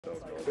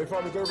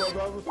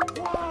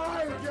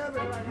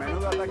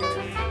Menudo ataque.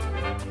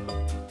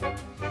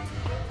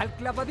 Al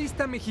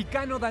clavadista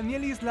mexicano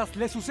Daniel Islas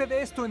le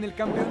sucede esto en el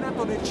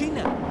campeonato de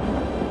China.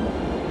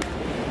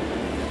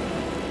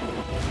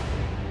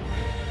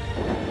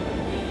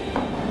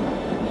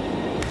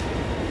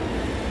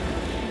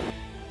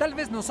 Tal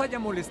vez nos haya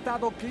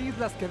molestado que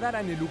Islas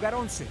quedara en el lugar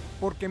 11,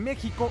 porque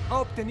México ha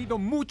obtenido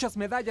muchas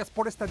medallas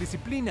por esta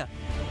disciplina.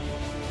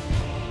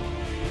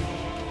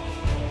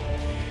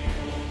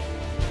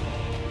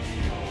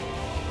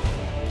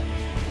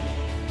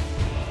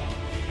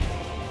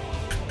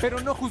 Pero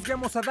no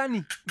juzguemos a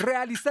Dani.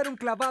 Realizar un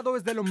clavado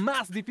es de lo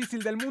más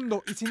difícil del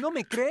mundo y si no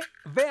me cree,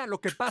 vea lo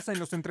que pasa en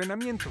los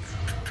entrenamientos.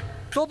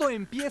 Todo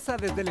empieza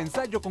desde el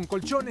ensayo con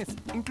colchones,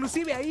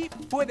 inclusive ahí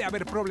puede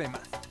haber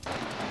problemas.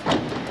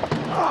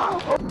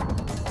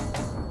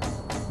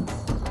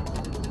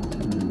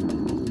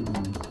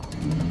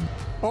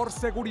 Por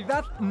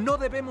seguridad, no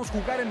debemos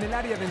jugar en el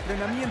área de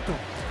entrenamiento.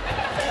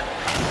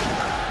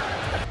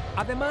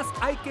 Además,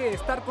 hay que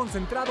estar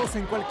concentrados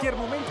en cualquier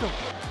momento,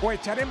 o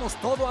echaremos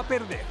todo a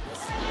perder.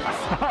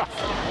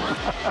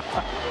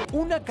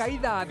 Una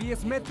caída a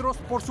 10 metros,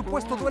 por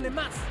supuesto, duele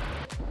más.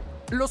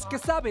 Los que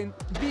saben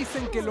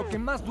dicen que lo que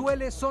más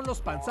duele son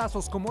los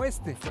panzazos como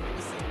este.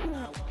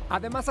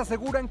 Además,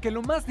 aseguran que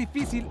lo más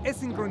difícil es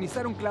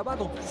sincronizar un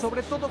clavado,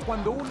 sobre todo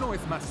cuando uno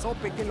es más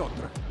sope que el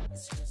otro.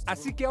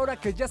 Así que ahora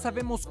que ya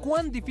sabemos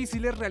cuán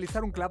difícil es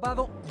realizar un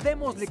clavado,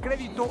 démosle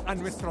crédito a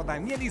nuestro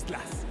Daniel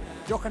Islas.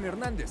 Johan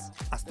Hernández,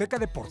 Azteca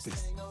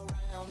Deportes.